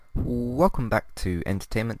Welcome back to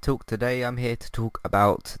Entertainment Talk. Today I'm here to talk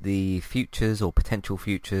about the futures or potential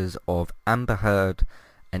futures of Amber Heard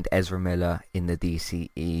and Ezra Miller in the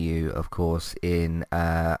DCEU, of course, in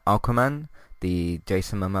Aquaman, the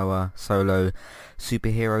Jason Momoa solo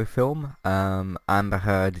superhero film. Amber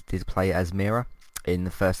Heard did play as Mera in the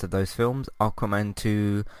first of those films. Aquaman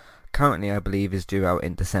 2 currently, I believe, is due out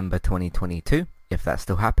in December 2022. If that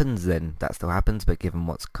still happens, then that still happens, but given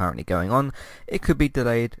what's currently going on, it could be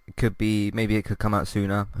delayed, it could be, maybe it could come out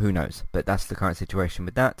sooner, who knows, but that's the current situation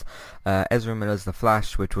with that. Ezra Miller's The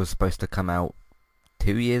Flash, which was supposed to come out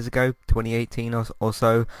 2 years ago, 2018 or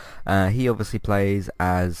so. He obviously plays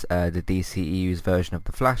as the DCEU's version of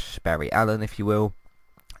The Flash, Barry Allen, if you will.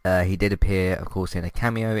 He did appear, of course, in a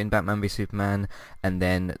cameo in Batman v Superman, and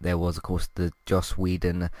then there was, of course, the Joss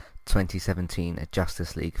Whedon 2017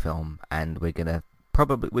 Justice League film, and we're gonna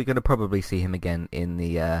probably see him again in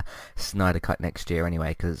the Snyder Cut next year anyway,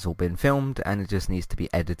 because it's all been filmed and it just needs to be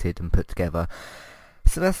edited and put together.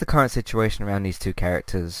 So that's the current situation around these two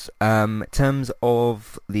characters. In terms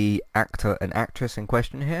of the actor and actress in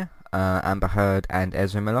question here, Amber Heard and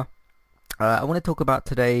Ezra Miller, I want to talk about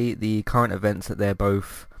today the current events that they're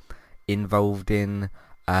both involved in,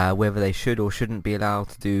 whether they should or shouldn't be allowed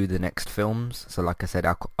to do the next films. So like I said,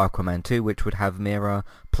 Aquaman 2, which would have Mera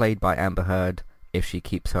played by Amber Heard if she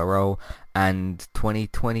keeps her role, and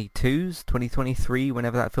 2023,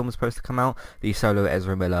 whenever that film is supposed to come out, the solo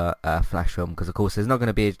Ezra Miller Flash film, because of course there's not going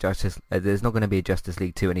to be a Justice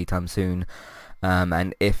League 2 anytime soon.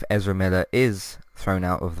 And if Ezra Miller is thrown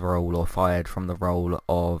out of the role or fired from the role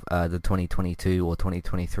of the 2022 or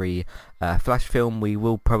 2023 Flash film, we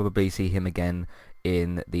will probably see him again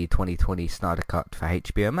in the 2020 Snyder Cut for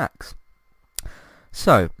HBO Max.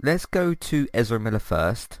 So let's go to Ezra Miller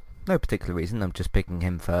first. No particular reason, I'm just picking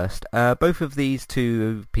him first. Both of these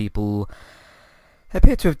two people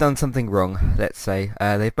appear to have done something wrong, let's say.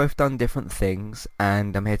 They've both done different things,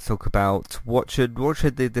 and I'm here to talk about what should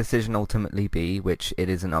the decision ultimately be, which it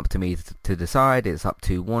isn't up to me to decide. It's up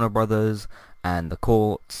to Warner Brothers and the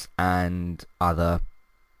courts and other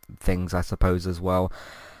things, I suppose, as well.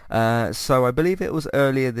 So I believe it was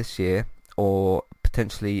earlier this year, or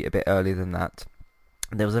potentially a bit earlier than that.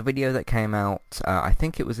 There was a video that came out, I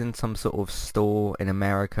think it was in some sort of store in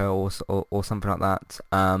America or something like that,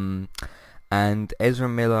 and Ezra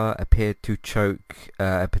Miller appeared to choke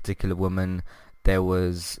a particular woman. There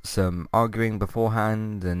was some arguing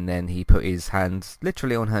beforehand, and then he put his hands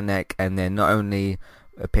literally on her neck, and then not only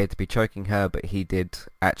appeared to be choking her, but he did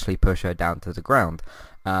actually push her down to the ground.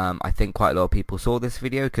 I think quite a lot of people saw this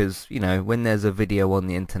video, because, you know, when there's a video on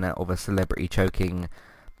the internet of a celebrity choking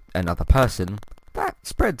another person, that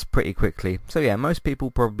spreads pretty quickly. So yeah, most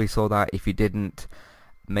people probably saw that. If you didn't,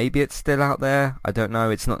 maybe it's still out there, I don't know.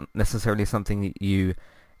 It's not necessarily something that you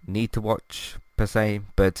need to watch per se,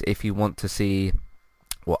 but if you want to see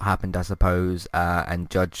what happened, I suppose, and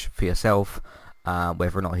judge for yourself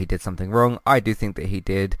whether or not he did something wrong, I do think that he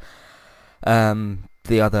did.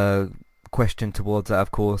 The other question towards that,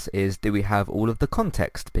 of course, is do we have all of the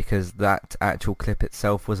context, because that actual clip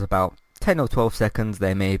itself was about 10 or 12 seconds.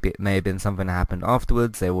 There may have been something that happened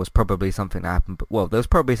afterwards. There was probably something that happened, there was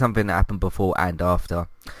probably something that happened before and after,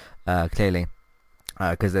 clearly,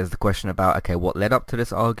 because there's the question about, okay, what led up to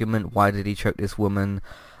this argument? Why did he choke this woman?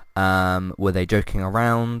 Were they joking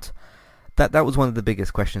around? That was one of the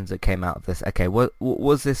biggest questions that came out of this. Okay,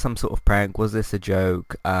 was this some sort of prank? Was this a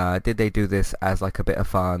joke? Did they do this as like a bit of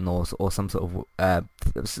fun or some sort of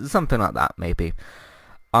something like that, maybe?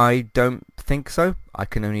 I don't think so. I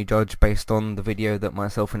can only judge based on the video that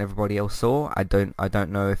myself and everybody else saw. I don't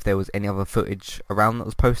know if there was any other footage around that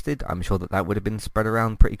was posted. I'm sure that would have been spread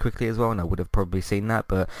around pretty quickly as well, and I would have probably seen that.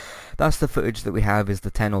 But that's the footage that we have, is the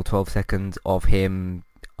 10 or 12 seconds of him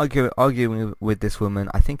arguing with this woman.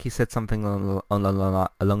 I think he said something along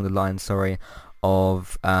the lines,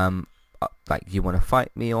 of like, you want to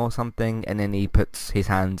fight me or something, and then he puts his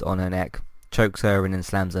hands on her neck, chokes her, and then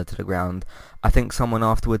slams her to the ground. I think someone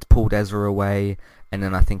afterwards pulled Ezra away, and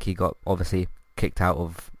then I think he got obviously kicked out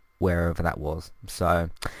of wherever that was. So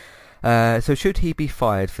should he be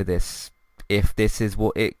fired for this, if this is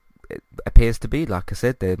what it appears to be? Like I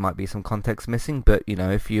said, there might be some context missing, but you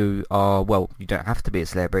know, if you are, you don't have to be a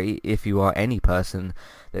celebrity. If you are any person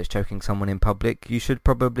that's choking someone in public, you should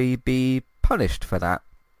probably be punished for that.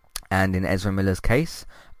 And in Ezra Miller's case,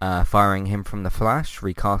 firing him from The Flash,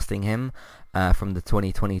 recasting him from the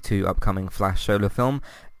 2022 upcoming Flash solo film,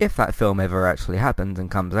 if that film ever actually happens and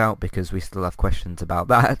comes out, because we still have questions about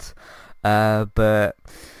that. But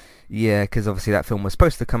yeah, because obviously that film was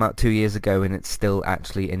supposed to come out 2 years ago, and it's still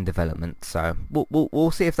actually in development. So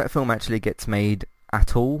we'll see if that film actually gets made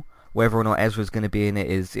at all, Whether or not Ezra's going to be in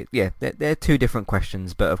it they're two different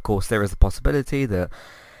questions. But of course, there is a possibility that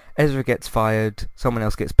Ezra gets fired, someone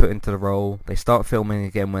else gets put into the role, they start filming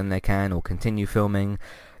again when they can, or continue filming.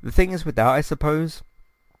 The thing is with that, I suppose,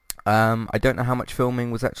 I don't know how much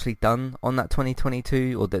filming was actually done on that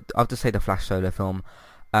 2022, or I'll just say the Flash Solo film.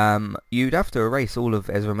 You'd have to erase all of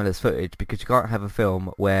Ezra Miller's footage, because you can't have a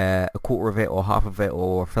film where a quarter of it, or half of it,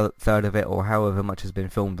 or a third of it, or however much has been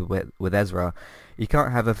filmed with Ezra. You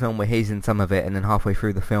can't have a film where he's in some of it, and then halfway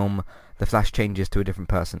through the film, the Flash changes to a different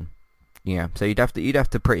person. Yeah, so you'd have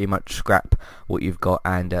to pretty much scrap what you've got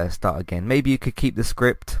and start again. Maybe you could keep the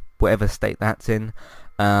script, whatever state that's in,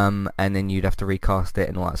 and then you'd have to recast it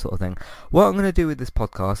and all that sort of thing. What I'm going to do with this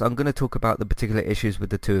podcast, I'm going to talk about the particular issues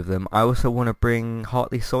with the two of them. I also want to bring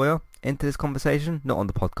Hartley Sawyer into this conversation, not on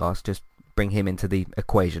the podcast, just bring him into the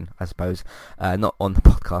equation, I suppose, not on the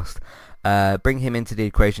podcast. Bring him into the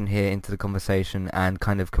equation here, into the conversation, and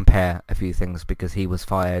kind of compare a few things, because he was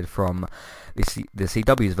fired from the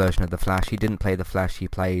CW's version of The Flash. He didn't play The Flash, he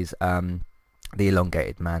plays the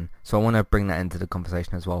Elongated Man. So I want to bring that into the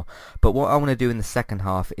conversation as well. But what I want to do in the second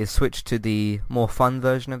half is switch to the more fun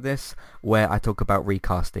version of this, where I talk about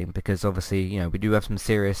recasting, because obviously, you know, we do have some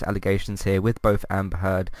serious allegations here with both Amber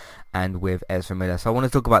Heard and with Ezra Miller. So I want to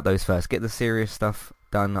talk about those first, get the serious stuff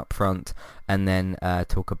done up front, and then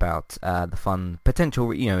talk about the fun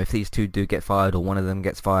potential, you know, if these two do get fired, or one of them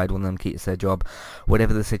gets fired, one of them keeps their job,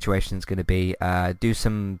 whatever the situation is going to be. Do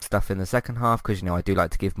some stuff in the second half, because, you know, I do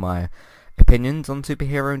like to give my opinions on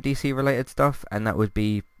superhero and DC related stuff, and that would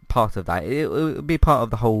be part of that. It would be part of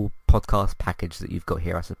the whole podcast package that you've got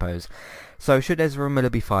here, I suppose. So should Ezra Miller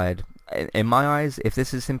be fired? In my eyes, if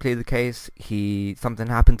this is simply the case, something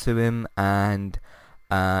happened to him, and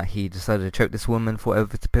he decided to choke this woman for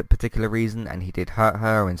whatever particular reason, and he did hurt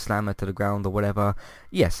her and slam her to the ground or whatever,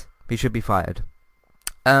 yes, he should be fired.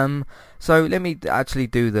 So let me actually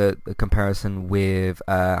do the comparison with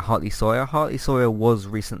Hartley Sawyer. Hartley Sawyer was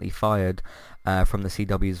recently fired from the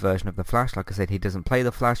CW's version of The Flash. Like I said, he doesn't play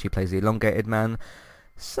The Flash, he plays the Elongated Man.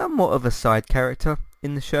 Somewhat of a side character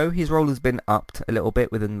in the show. His role has been upped a little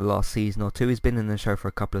bit within the last season or two. He's been in the show for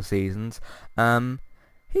a couple of seasons.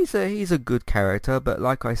 He's a good character, but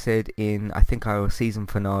like I said in, I think, our season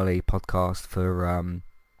finale podcast for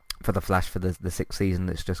The Flash for the 6th season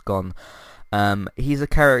that's just gone, he's a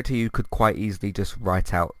character you could quite easily just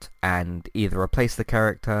write out and either replace the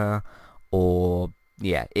character, or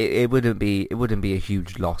yeah, it wouldn't be a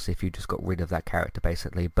huge loss if you just got rid of that character,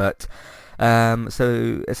 basically. But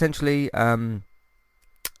so essentially,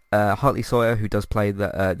 Hartley Sawyer, who does play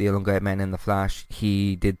the Elongated Man in The Flash,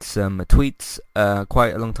 he did some tweets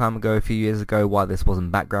quite a long time ago, a few years ago. Why this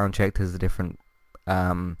wasn't background checked is a different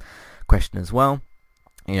question as well.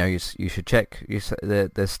 You know, you should check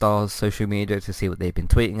the stars' social media to see what they've been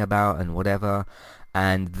tweeting about and whatever,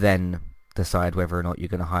 and then decide whether or not you're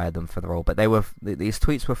going to hire them for the role. But these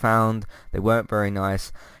tweets were found. They weren't very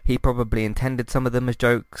nice. He probably intended some of them as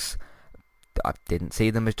jokes. I didn't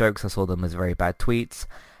see them as jokes. I saw them as very bad tweets.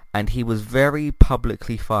 And he was very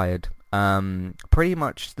publicly fired. Pretty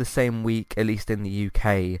much the same week, at least in the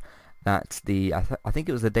UK, that I think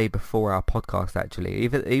it was the day before our podcast, actually.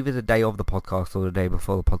 Either the day of the podcast or the day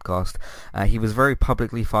before the podcast. He was very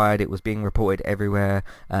publicly fired. It was being reported everywhere.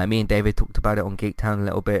 Me and David talked about it on Geektown a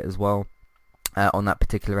little bit as well, on that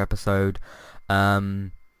particular episode.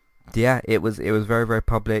 Yeah, it was very, very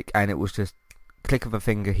public, and it was just click of a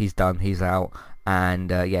finger, he's done, he's out, and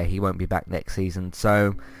yeah, he won't be back next season.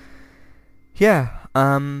 So yeah,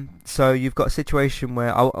 so you've got a situation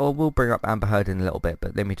where I will bring up Amber Heard in a little bit,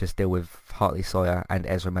 but let me just deal with Hartley Sawyer and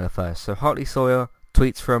Ezra Miller first. So Hartley Sawyer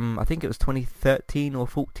tweets from, I think it was 2013 or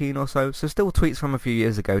 14 or so still tweets from a few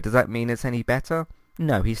years ago. Does that mean it's any better?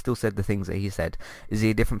 No, he still said the things that he said. Is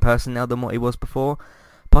he a different person now than what he was before?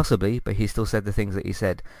 Possibly, but he still said the things that he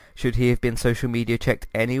said. Should he have been social media checked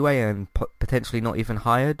anyway and potentially not even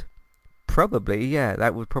hired? Probably, yeah.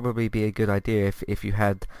 That would probably be a good idea if you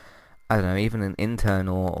had, I don't know, even an intern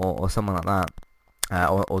or someone like that,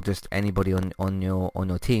 or just anybody on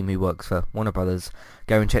your team who works for Warner Brothers.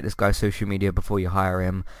 Go and check this guy's social media before you hire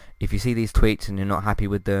him. If you see these tweets and you're not happy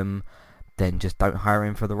with them, then just don't hire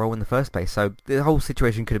him for the role in the first place. So the whole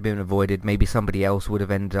situation could have been avoided. Maybe somebody else would have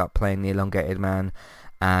ended up playing the Elongated Man,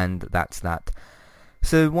 and that's that.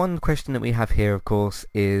 So one question that we have here, of course,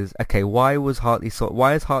 is, okay, why has Hartley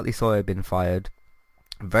Sawyer been fired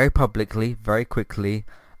very publicly, very quickly?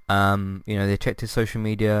 You know, they checked his social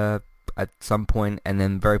media at some point and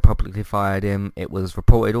then very publicly fired him. It was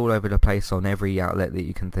reported all over the place on every outlet that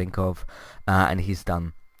you can think of, and he's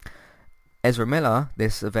done. Ezra Miller,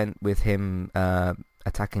 this event with him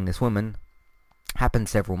attacking this woman, happened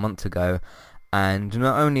several months ago, and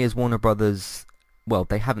not only is Warner Brothers, well,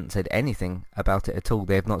 they haven't said anything about it at all.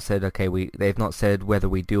 They've not said, they've not said whether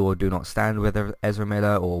we do or do not stand with Ezra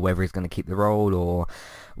Miller, or whether he's going to keep the role, or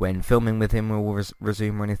when filming with him will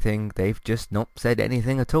resume or anything. They've just not said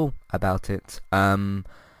anything at all about it.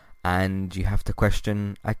 And you have to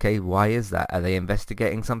question, okay, why is that? Are they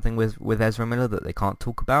investigating something with Ezra Miller that they can't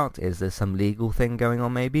talk about? Is there some legal thing going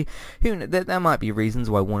on maybe? There might be reasons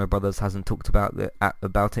why Warner Brothers hasn't talked about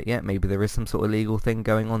it yet. Maybe there is some sort of legal thing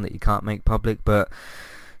going on that you can't make public, but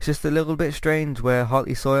it's just a little bit strange where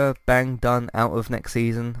Hartley Sawyer, bang, done, out of next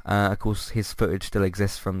season. Of course, his footage still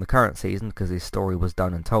exists from the current season because his story was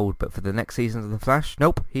done and told, but for the next season of The Flash,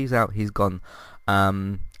 nope, he's out, he's gone.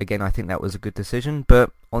 Again, I think that was a good decision,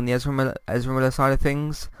 but on the Ezra Miller side of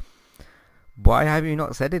things, why have you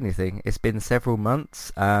not said anything? It's been several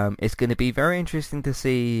months. It's going to be very interesting to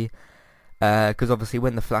see, because obviously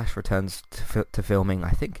when The Flash returns to filming, I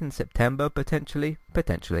think in September, potentially,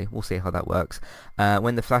 we'll see how that works.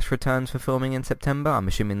 When The Flash returns for filming in September, I'm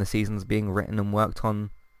assuming the season's being written and worked on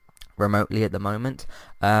remotely at the moment.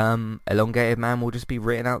 Elongated Man will just be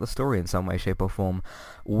written out the story in some way, shape or form.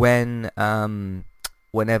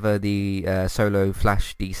 Whenever the solo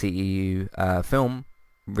Flash DCEU film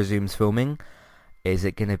resumes filming, are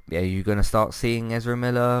you gonna start seeing Ezra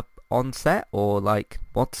Miller on set, or like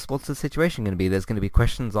what's the situation going to be? There's going to be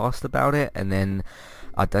questions asked about it, and then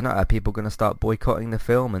I don't know, are people going to start boycotting the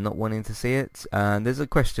film and not wanting to see it? There's a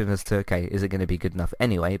question as to, okay, is it going to be good enough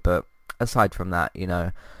anyway? But aside from that,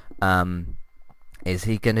 is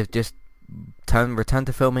he going to just return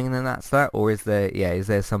to filming and then that's that, or is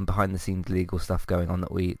there some behind the scenes legal stuff going on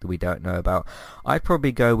that we don't know about? I'd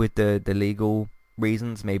probably go with the legal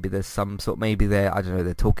reasons. Maybe there's some sort, maybe they're, I don't know,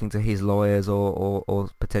 they're talking to his lawyers or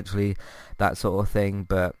potentially that sort of thing,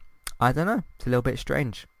 but I don't know, it's a little bit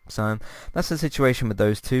strange. So that's the situation with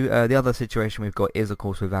those two. The other situation we've got is, of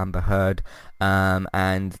course, with Amber Heard,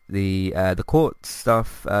 and the court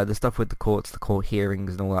stuff, the stuff with the courts, the court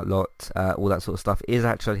hearings and all that lot, all that sort of stuff is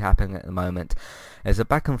actually happening at the moment. There's a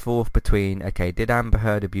back and forth between, okay, did Amber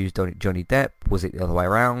Heard abuse Johnny Depp? Was it the other way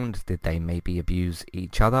around? Did they maybe abuse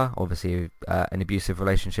each other? Obviously, an abusive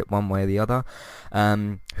relationship one way or the other.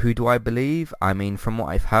 Who do I believe? I mean, from what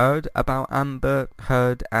I've heard about Amber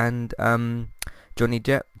Heard and Johnny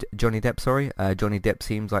Depp, Johnny Depp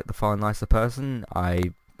seems like the far nicer person.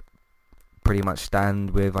 I pretty much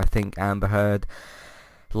stand with, I think Amber Heard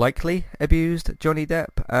likely abused Johnny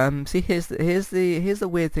Depp. See, here's the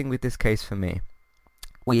weird thing with this case for me.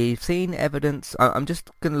 We've seen evidence. I'm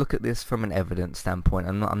just going to look at this from an evidence standpoint.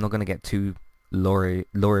 I'm not going to get too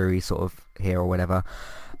lawyery sort of here or whatever.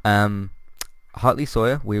 Hartley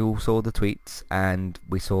Sawyer, we all saw the tweets and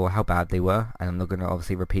we saw how bad they were, and I'm not going to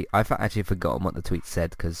obviously repeat. I've actually forgotten what the tweets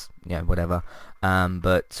said because, whatever.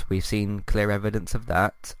 But we've seen clear evidence of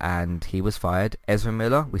that, and he was fired. Ezra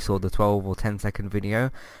Miller, we saw the 12 or 10 second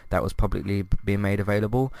video that was publicly being made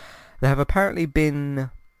available. There have apparently been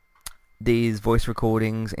these voice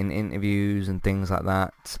recordings in interviews and things like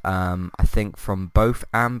that, I think from both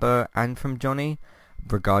Amber and from Johnny,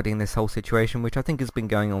 regarding this whole situation, which I think has been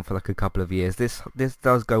going on for like a couple of years. This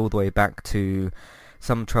does go all the way back to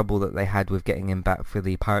some trouble that they had with getting him back for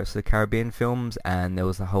the Pirates of the Caribbean films, and there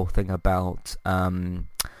was the whole thing about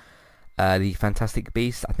the Fantastic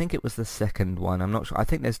Beasts. I think it was the second one. I'm not sure. I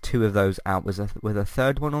think there's two of those out. With a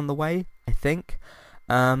third one on the way, I think.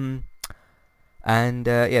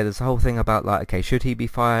 There's a whole thing about like, okay, should he be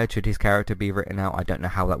fired? Should his character be written out? I don't know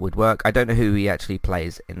how that would work. I don't know who he actually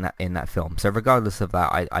plays in that film. So regardless of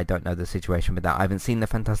that, I don't know the situation with that. I haven't seen the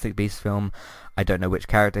Fantastic Beasts film. I don't know which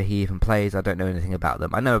character he even plays. I don't know anything about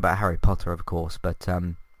them. I know about Harry Potter, of course, but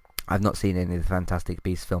I've not seen any of the Fantastic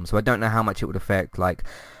Beasts films, so I don't know how much it would affect, like,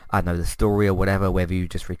 I don't know, the story or whatever, whether you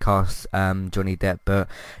just recast Johnny Depp. But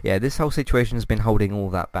yeah, this whole situation has been holding all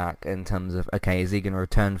that back in terms of, okay, is he going to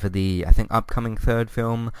return for the, I think, upcoming third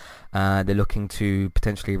film? They're looking to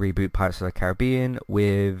potentially reboot Pirates of the Caribbean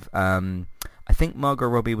with, I think Margot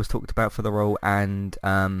Robbie was talked about for the role, and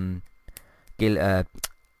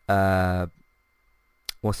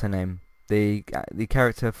what's her name? The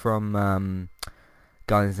character from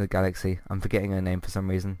Guardians of the Galaxy. I'm forgetting her name for some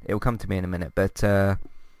reason. It will come to me in a minute, but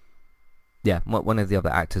yeah, one of the other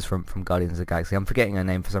actors from Guardians of the Galaxy. I'm forgetting her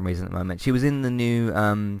name for some reason at the moment. She was in the new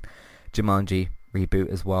Jumanji reboot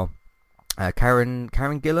as well. Karen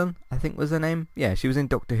Gillan, I think was her name. Yeah, she was in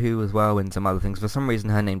Doctor Who as well and some other things. For some reason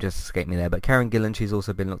her name just escaped me there. But Karen Gillan, she's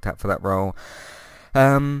also been looked at for that role.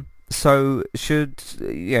 So should,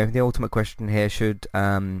 the ultimate question here, should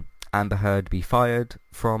Amber Heard be fired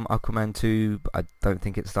from Aquaman 2? I don't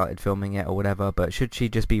think it started filming yet or whatever, but should she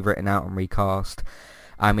just be written out and recast?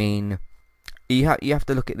 I mean, you have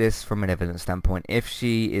to look at this from an evidence standpoint. If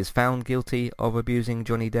she is found guilty of abusing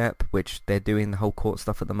Johnny Depp, which they're doing the whole court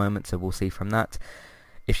stuff at the moment, so we'll see from that.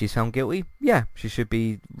 If she's found guilty, yeah, she should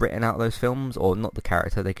be written out of those films, or not the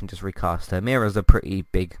character, they can just recast her. Mira's a pretty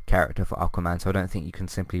big character for Aquaman, so I don't think you can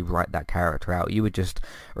simply write that character out. You would just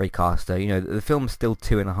recast her. You know, the film's still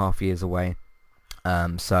 2.5 years away,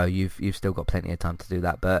 so you've still got plenty of time to do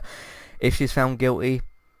that. But if she's found guilty,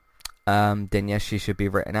 then yes, she should be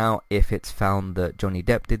written out. If it's found that Johnny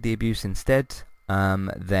Depp did the abuse instead,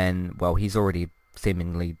 then, well, he's already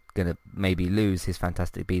seemingly going to maybe lose his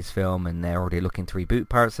Fantastic Beasts film, and they're already looking to reboot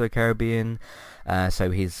Pirates of the Caribbean,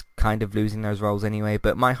 so he's kind of losing those roles anyway.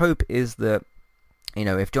 But my hope is that, you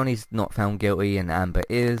know, if Johnny's not found guilty and Amber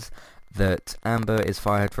is, that Amber is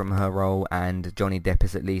fired from her role and Johnny Depp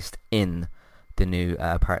is at least in the new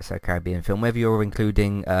Pirates of the Caribbean film. Whether you're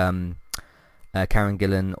including Karen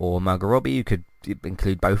Gillan or Margot Robbie, you could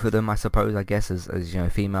include both of them, I suppose, I guess, as you know,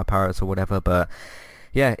 female pirates or whatever. But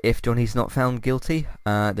yeah, if Johnny's not found guilty,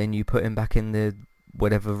 then you put him back in the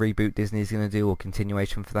whatever reboot Disney's going to do, or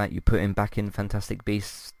continuation for that. You put him back in Fantastic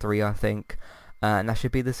Beasts 3, I think, and that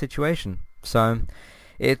should be the situation. So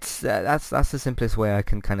it's that's the simplest way I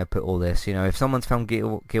can kind of put all this. You know, if someone's found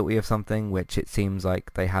guilty of something, which it seems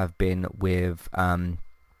like they have been with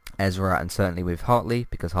Ezra, and certainly with Hartley,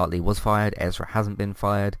 because Hartley was fired, Ezra hasn't been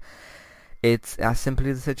fired. It's as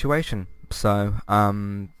simply the situation. So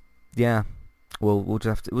yeah. We'll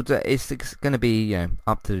just have to. It's going to be, you know,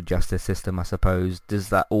 up to the justice system, I suppose. Does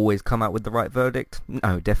that always come out with the right verdict?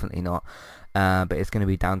 No, definitely not. But it's going to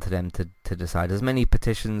be down to them to decide. As many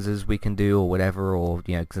petitions as we can do, or whatever, or,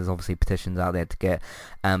 you know, because there's obviously petitions out there to get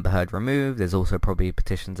Amber Heard removed. There's also probably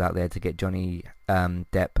petitions out there to get Johnny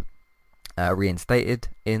Depp reinstated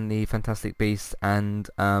in the Fantastic Beasts and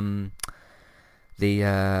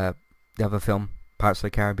the other film, Pirates of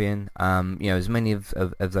the Caribbean. You know, as many of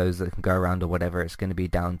those that can go around or whatever, it's going to be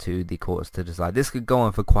down to the courts to decide. This could go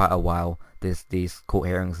on for quite a while, these court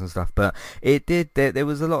hearings and stuff, but it did, there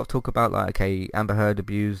was a lot of talk about, like, okay, Amber Heard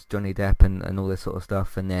abused Johnny Depp and all this sort of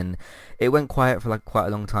stuff, and then it went quiet for like quite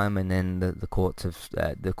a long time, and then the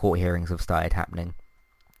court hearings have started happening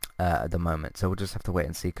at the moment, so we'll just have to wait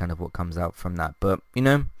and see kind of what comes out from that. But, you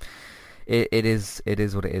know, It is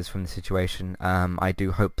what it is from the situation. I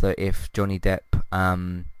do hope that if Johnny Depp,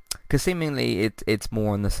 because seemingly it's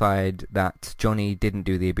more on the side that Johnny didn't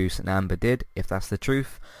do the abuse and Amber did. If that's the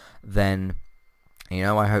truth, then, you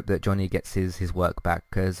know, I hope that Johnny gets his work back,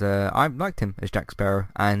 because I liked him as Jack Sparrow,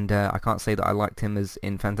 and I can't say that I liked him as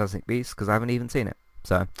in Fantastic Beasts because I haven't even seen it.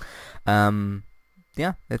 So,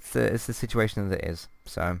 yeah, it's the situation that it is.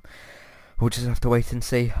 So we'll just have to wait and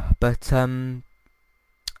see. But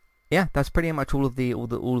yeah, that's pretty much all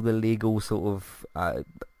the legal sort of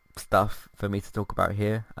stuff for me to talk about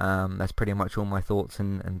here. That's pretty much all my thoughts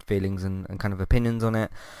and feelings and kind of opinions on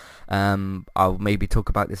it. I'll maybe talk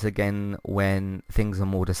about this again when things are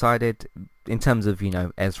more decided in terms of, you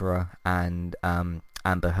know, Ezra and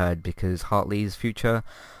Amber Heard, because Hartley's future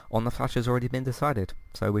on The Flash has already been decided,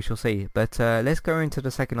 so we shall see. But let's go into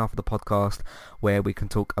the second half of the podcast where we can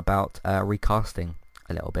talk about recasting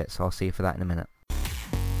a little bit, so I'll see you for that in a minute.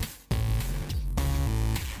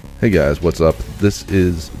 Hey guys, what's up? This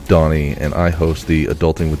is Donnie, and I host the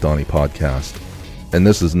Adulting with Donnie podcast. And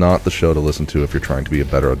this is not the show to listen to if you're trying to be a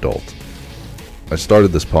better adult. I started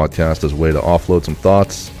this podcast as a way to offload some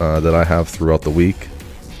thoughts that I have throughout the week.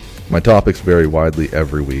 My topics vary widely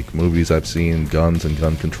every week. Movies I've seen, guns and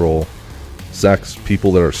gun control, sex,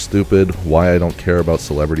 people that are stupid, why I don't care about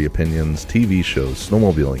celebrity opinions, TV shows,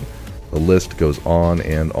 snowmobiling. The list goes on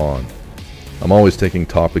and on. I'm always taking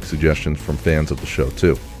topic suggestions from fans of the show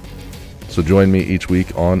too. So join me each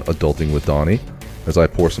week on Adulting with Donnie as I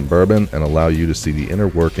pour some bourbon and allow you to see the inner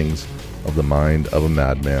workings of the mind of a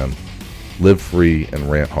madman. Live free and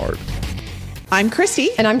rant hard. I'm Christy.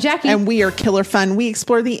 And I'm Jackie. And we are Killer Fun. We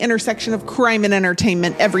explore the intersection of crime and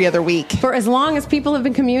entertainment every other week. For as long as people have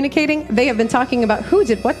been communicating, they have been talking about who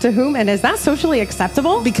did what to whom, and is that socially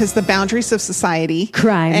acceptable? Because the boundaries of society,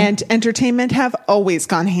 crime, and entertainment have always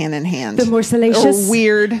gone hand in hand. The more salacious, or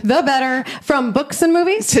weird, the better. From books and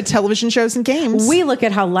movies to television shows and games, we look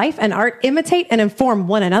at how life and art imitate and inform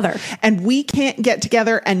one another. And we can't get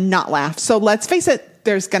together and not laugh. So let's face it,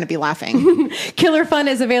 there's going to be laughing. Killer Fun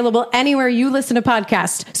is available anywhere you listen to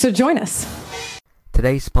podcasts, so join us.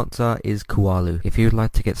 Today's sponsor is Kualu. If you'd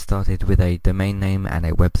like to get started with a domain name and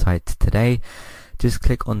a website today, just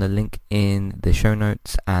click on the link in the show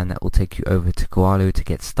notes and that will take you over to Koalu to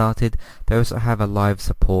get started. They also have a live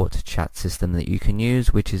support chat system that you can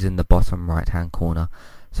use, which is in the bottom right hand corner.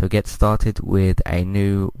 So get started with a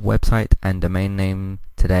new website and domain name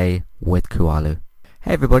today with Koalu.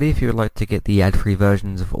 Hey everybody, if you would like to get the ad-free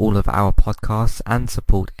versions of all of our podcasts and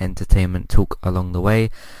support Entertainment Talk along the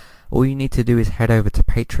way, all you need to do is head over to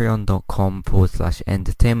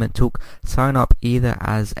patreon.com/entertainment talk. Sign up either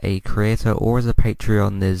as a creator or as a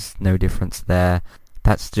Patreon. There's no difference there.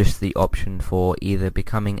 That's just the option for either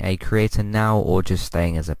becoming a creator now or just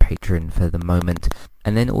staying as a patron for the moment.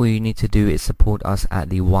 And then all you need to do is support us at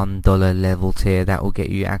the $1 level tier. That will get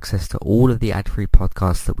you access to all of the ad-free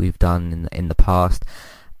podcasts that we've done in the past,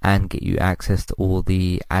 and get you access to all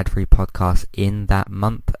the ad-free podcasts in that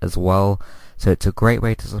month as well. So it's a great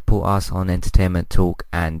way to support us on Entertainment Talk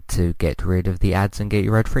and to get rid of the ads and get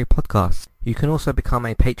your ad-free podcasts. You can also become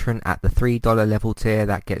a patron at the $3 level tier.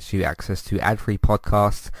 That gets you access to ad-free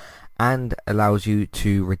podcasts and allows you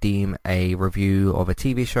to redeem a review of a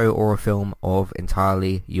TV show or a film of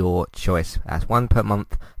entirely your choice. That's one per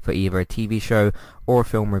month for either a TV show or a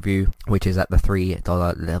film review, which is at the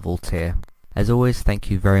 $3 level tier. As always,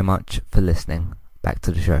 thank you very much for listening. Back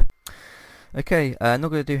to the show. Okay, not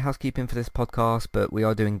going to do housekeeping for this podcast, but we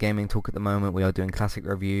are doing gaming talk at the moment. We are doing classic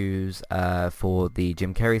reviews for the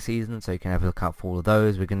Jim Carrey season, so you can have a look out for all of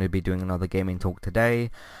those. We're going to be doing another gaming talk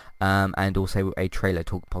today, and also a trailer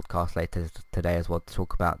talk podcast later today as well to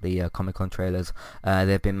talk about the Comic-Con trailers. There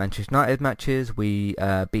have been Manchester United matches. We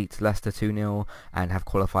beat Leicester 2-0 and have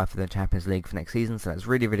qualified for the Champions League for next season, so that's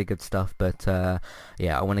really, really good stuff. But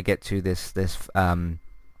yeah, I want to get to this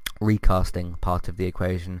recasting part of the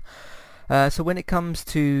equation. So when it comes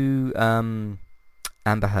to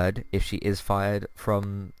Amber Heard, if she is fired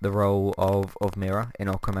from the role of Mira in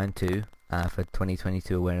Aquaman 2 for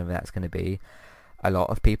 2022 or whenever that's going to be, a lot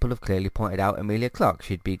of people have clearly pointed out Emilia Clarke.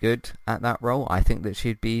 She'd be good at that role. I think that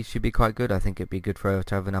she'd be quite good. I think it'd be good for her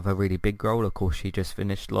to have another really big role. Of course, she just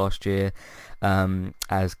finished last year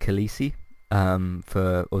as Khaleesi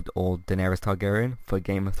for or Daenerys Targaryen for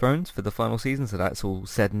Game of Thrones for the final season. So that's all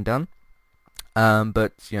said and done.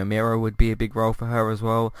 But you know, Mira would be a big role for her as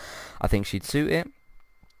well. I think she'd suit it.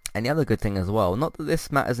 And the other good thing as well, not that this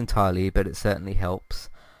matters entirely, but it certainly helps.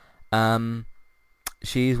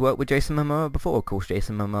 She's worked with Jason Momoa before. Of course,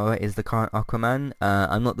 Jason Momoa is the current Aquaman.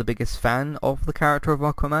 I'm not the biggest fan of the character of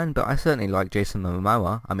Aquaman, but I certainly like Jason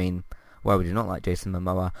Momoa. I mean, why would you not like Jason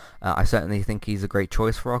Momoa? I certainly think he's a great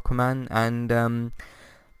choice for Aquaman, and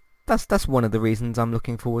that's one of the reasons I'm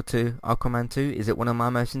looking forward to Aquaman 2. Is it one of my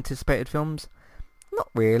most anticipated films? Not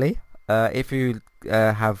really. If you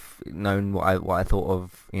have known what I thought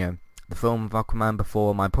of, you know, the film of Aquaman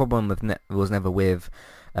before, my problem was never with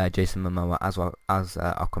Jason Momoa as well as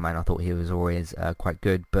Aquaman. I thought he was always quite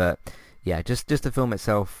good, but yeah, just the film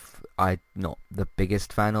itself, I'm not the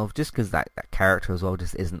biggest fan of, just because that character as well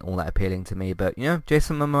just isn't all that appealing to me. But you know,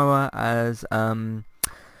 Jason Momoa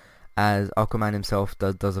as Aquaman himself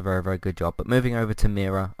does a very, very good job. But moving over to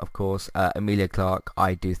Mira, of course, Emilia Clarke,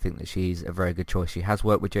 I do think that she's a very good choice. She has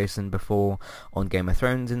worked with Jason before on Game of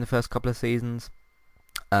Thrones in the first couple of seasons.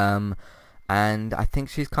 And I think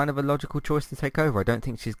she's kind of a logical choice to take over. I don't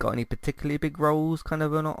think she's got any particularly big roles kind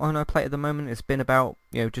of on her plate at the moment. It's been about,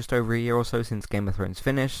 you know, just over a year or so since Game of Thrones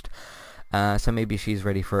finished. So maybe she's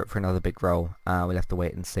ready for another big role. We'll have to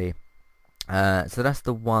wait and see. So that's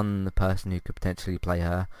the one person who could potentially play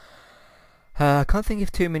her. I can't think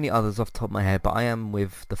of too many others off the top of my head, but I am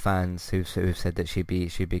with the fans who've said that she'd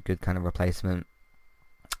be a good kind of replacement.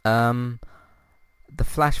 The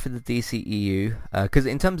Flash for the DCEU, because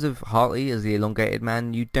in terms of Hartley as the elongated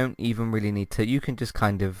man, you don't even really need to. You can just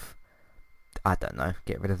kind of, I don't know,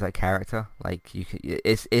 get rid of that character. Like you can,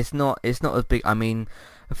 it's not as big. I mean,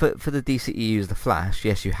 for the DCEU as the Flash,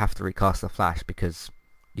 yes, you have to recast the Flash because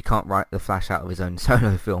you can't write the Flash out of his own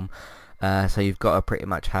solo film. So you've got to pretty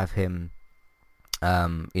much have him,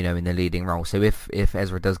 you know, in the leading role. So if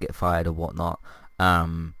Ezra does get fired or whatnot,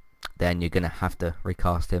 then you're gonna have to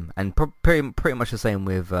recast him. And pretty much the same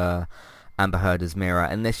with Amber Heard as Mira,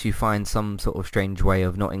 unless you find some sort of strange way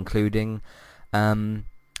of not including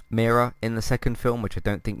Mira in the second film, which I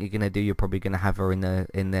don't think you're gonna do. You're probably gonna have her in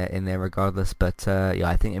there regardless. But yeah,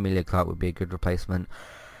 I think Emilia Clarke would be a good replacement.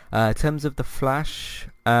 In terms of the Flash,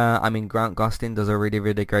 I mean, Grant Gustin does a really,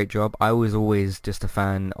 really great job. I was always just a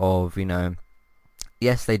fan of, you know,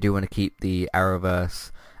 yes, they do want to keep the Arrowverse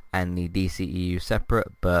and the DCEU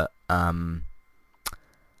separate, but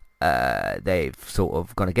they've sort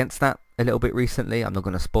of gone against that a little bit recently. I'm not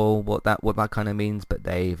going to spoil what that kind of means, but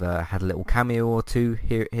they've had a little cameo or two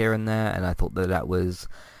here and there, and I thought that was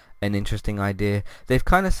an interesting idea. They've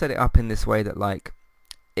kind of set it up in this way that like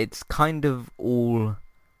it's kind of all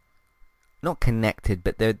not connected,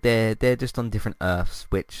 but they're just on different Earths,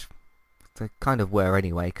 which they kind of were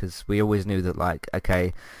anyway, because we always knew that like,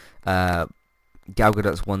 okay, Gal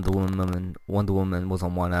Gadot's Wonder Woman was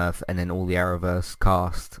on one Earth, and then all the Arrowverse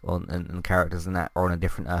cast and characters and that are on a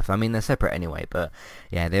different Earth. I mean, they're separate anyway, but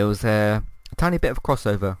yeah, there was a tiny bit of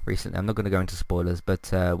crossover recently. I'm not going to go into spoilers,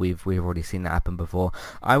 but we've already seen that happen before.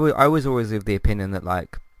 I was always of the opinion that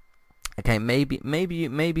like, okay, maybe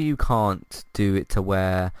you can't do it to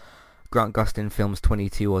where Grant Gustin films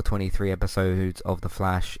 22 or 23 episodes of The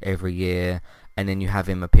Flash every year, and then you have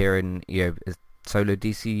him appear in, you know, a solo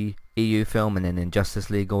DC EU film, and then in Justice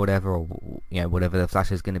League or whatever, or you know, whatever The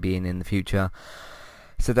Flash is going to be in the future.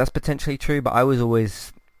 So that's potentially true, but I was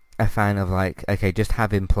always a fan of like, okay, just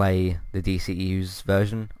have him play the DCEU's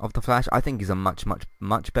version of The Flash. I think he's a much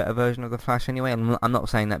better version of The Flash anyway. I'm not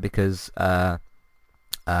saying that because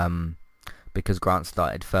Grant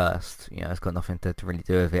started first, you know, it's got nothing to really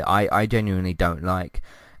do with it. I genuinely don't like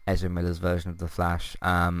Ezra Miller's version of the Flash,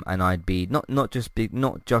 and I'd be not just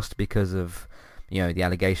because of, you know, the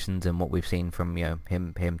allegations and what we've seen from, you know,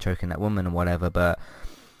 him choking that woman and whatever, but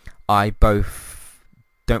I both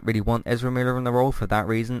don't really want Ezra Miller in the role for that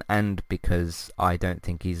reason, and because I don't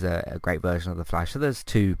think he's a great version of the Flash. So there's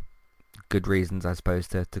two good reasons, I suppose,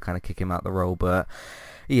 to kind of kick him out the role. But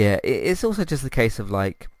yeah, it's also just the case of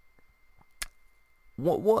like,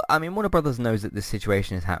 what I mean, Warner Brothers knows that this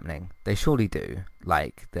situation is happening. They surely do.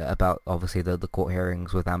 Like about obviously the court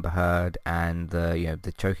hearings with Amber Heard and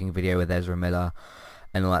the choking video with Ezra Miller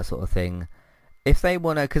and all that sort of thing. If they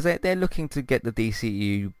want to, because they're looking to get the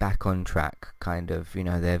DCU back on track, kind of. You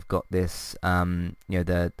know, they've got this the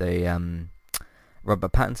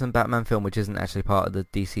Robert Pattinson Batman film, which isn't actually part of the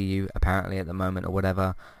DCU apparently at the moment or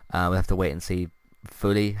whatever. We'll have to wait and see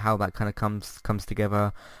fully how that kind of comes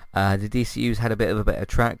together. The DCU's had a bit of a better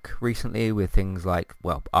track recently with things like,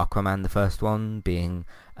 well, Aquaman, the first one, being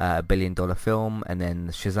a $1 billion film, and then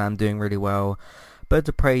Shazam doing really well. Birds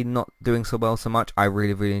of Prey not doing so well so much. I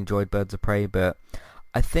really enjoyed Birds of Prey, but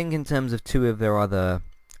I think in terms of two of their other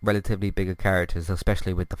relatively bigger characters,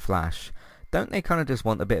 especially with The Flash, don't they kind of just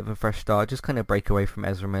want a bit of a fresh start, just kind of break away from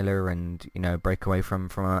Ezra Miller and, you know, break away from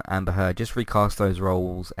Amber Heard, just recast those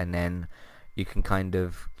roles, and then you can kind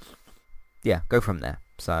of, yeah, go from there.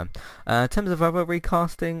 So, in terms of other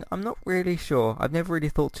recasting, I'm not really sure. I've never really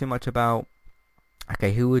thought too much about,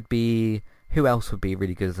 okay, who else would be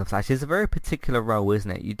really good as the Flash? It's a very particular role,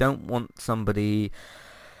 isn't it? You don't want somebody,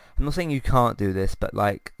 I'm not saying you can't do this, but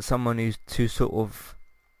like someone who's too sort of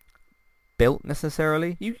built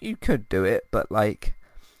necessarily. You could do it, but like,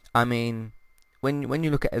 I mean, when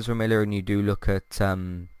you look at Ezra Miller and you do look at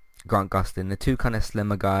Grant Gustin, the two kind of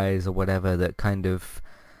slimmer guys or whatever that kind of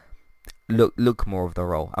look more of the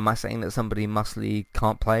role. Am I saying that somebody muscly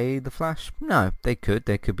can't play the Flash? No, they could.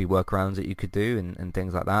 There could be workarounds that you could do and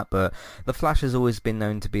things like that. But the Flash has always been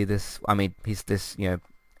known to be this. I mean, he's this, you know,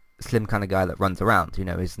 slim kind of guy that runs around. You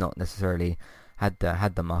know, he's not necessarily had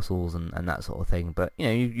the muscles and that sort of thing. But you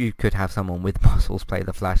know, you could have someone with muscles play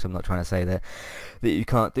the Flash. I'm not trying to say that you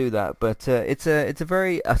can't do that. But it's a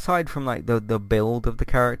very, aside from like the build of the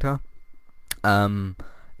character,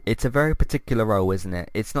 it's a very particular role, isn't it?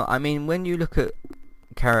 It's not, I mean, when you look at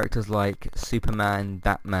characters like Superman,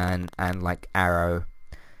 Batman, and like Arrow,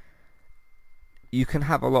 you can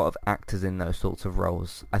have a lot of actors in those sorts of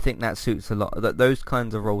roles. I think that suits a lot, those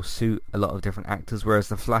kinds of roles suit a lot of different actors, whereas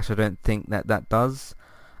the Flash, I don't think that does.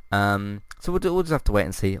 So we'll just have to wait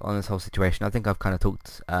and see on this whole situation. I think I've kind of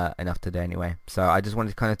talked enough today anyway. So I just wanted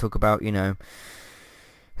to kind of talk about, you know,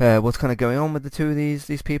 what's kind of going on with the two of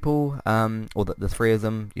these people, or the three of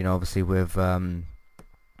them, you know, obviously with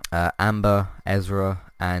Amber, Ezra,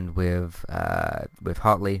 and with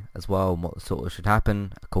Hartley as well, and what sort of should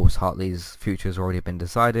happen. Of course, Hartley's future has already been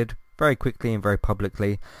decided very quickly and very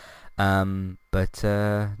publicly, but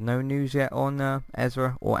no news yet on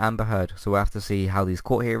Ezra or Amber Heard, so we'll have to see how these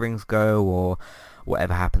court hearings go, or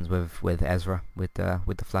whatever happens with Ezra, with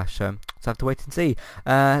the Flash. So let's have to wait and see.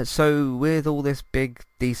 So with all this big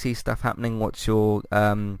DC stuff happening, what's your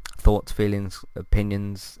thoughts, feelings,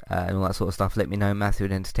 opinions, and all that sort of stuff? Let me know. Matthew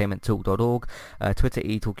at entertainmenttalk.org, Twitter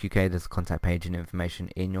eTalkUK. There's a contact page and information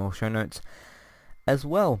in your show notes as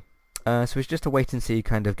well. So it's just a wait and see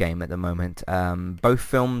kind of game at the moment. Both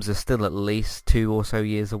films are still at least 2 or so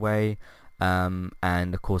years away. And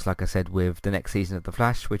of course, like I said, with the next season of The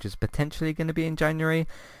Flash, which is potentially going to be in January,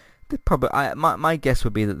 Probably, my guess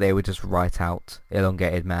would be that they would just write out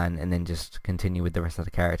Elongated Man and then just continue with the rest of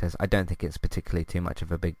the characters. I don't think it's particularly too much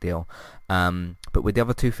of a big deal. But with the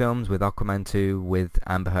other two films, with Aquaman 2, with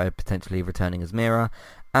Amber Heard potentially returning as Mira,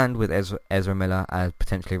 and with Ezra Miller as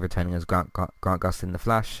potentially returning as Grant Gustin the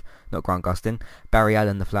Flash, not Grant Gustin, Barry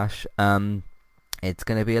Allen the Flash, it's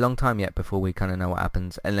going to be a long time yet before we kind of know what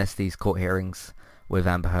happens, unless these court hearings with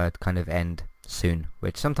Amber Heard kind of end soon,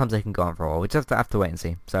 which sometimes they can go on for a while. We just have to wait and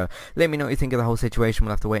see. So let me know what you think of the whole situation.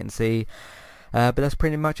 We'll have to wait and see. But that's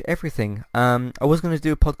pretty much everything. I was going to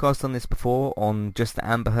do a podcast on this before, on just the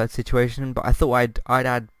Amber Heard situation, but I thought I'd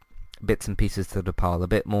add bits and pieces to the pile, a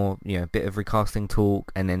bit more, a bit of recasting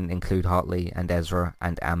talk, and then include Hartley and Ezra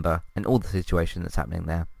and Amber and all the situation that's happening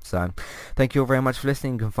there. So thank you all very much for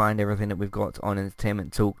listening. You can find everything that we've got on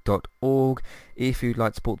entertainmenttalk.org. If you'd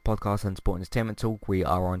like to support the podcast and support Entertainment Talk, we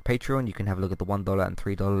are on Patreon. You can have a look at the $1 and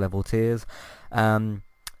 $3 level tiers.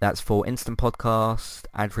 That's for instant podcast,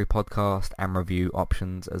 ad-free podcast, and review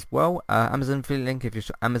options as well. Amazon affiliate link, if you're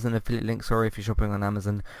shopping on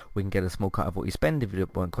Amazon, we can get a small cut of what you spend if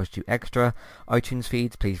it won't cost you extra. iTunes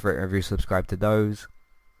feeds, please rate, review, subscribe to those.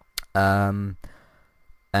 And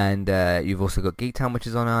you've also got Geektown, which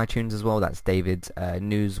is on iTunes as well. That's David's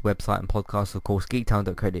news website and podcast. Of course,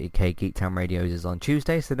 geektown.co.uk. Geektown Radios is on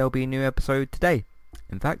Tuesday, so there'll be a new episode today,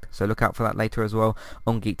 in fact. So look out for that later as well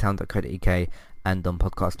on geektown.co.uk and on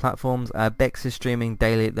podcast platforms. Bex is streaming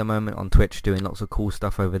daily at the moment on Twitch, doing lots of cool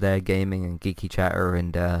stuff over there, gaming and geeky chatter,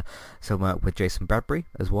 and some work with Jason Bradbury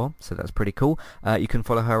as well, so that's pretty cool. You can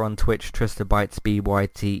follow her on Twitch, Trista Bytes,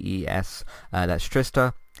 BYTES. That's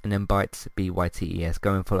Trista, and then Bytes, BYTES.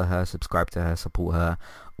 Go and follow her, subscribe to her, support her,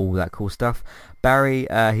 all that cool stuff. Barry,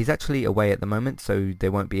 he's actually away at the moment, so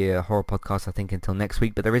there won't be a horror podcast, I think, until next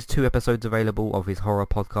week, but there is 2 episodes available of his horror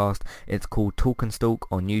podcast. It's called Talk and Stalk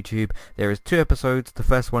on YouTube. There is 2 episodes. The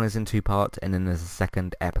first one is in 2 parts, and then there's a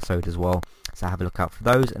second episode as well, so have a look out for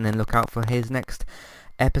those, and then look out for his next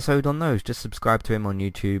episode on those. Just subscribe to him on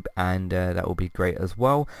YouTube, and that will be great as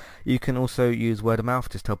well. You can also use word of mouth.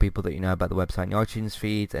 Just tell people that you know about the website and your iTunes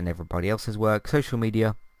feeds and everybody else's work. Social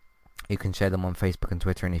media, you can share them on Facebook and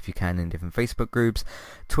Twitter, and if you can, in different Facebook groups.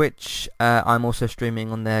 Twitch, I'm also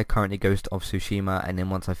streaming on there, currently Ghost of Tsushima, and then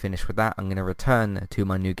once I finish with that, I'm going to return to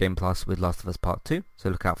my New Game Plus with Last of Us Part 2, so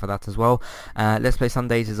look out for that as well. Let's Play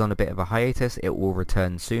Sundays is on a bit of a hiatus. It will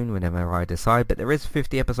return soon whenever I decide, but there is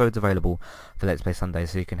 50 episodes available for Let's Play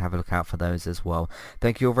Sundays, so you can have a look out for those as well.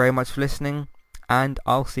 Thank you all very much for listening, and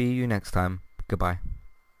I'll see you next time. Goodbye.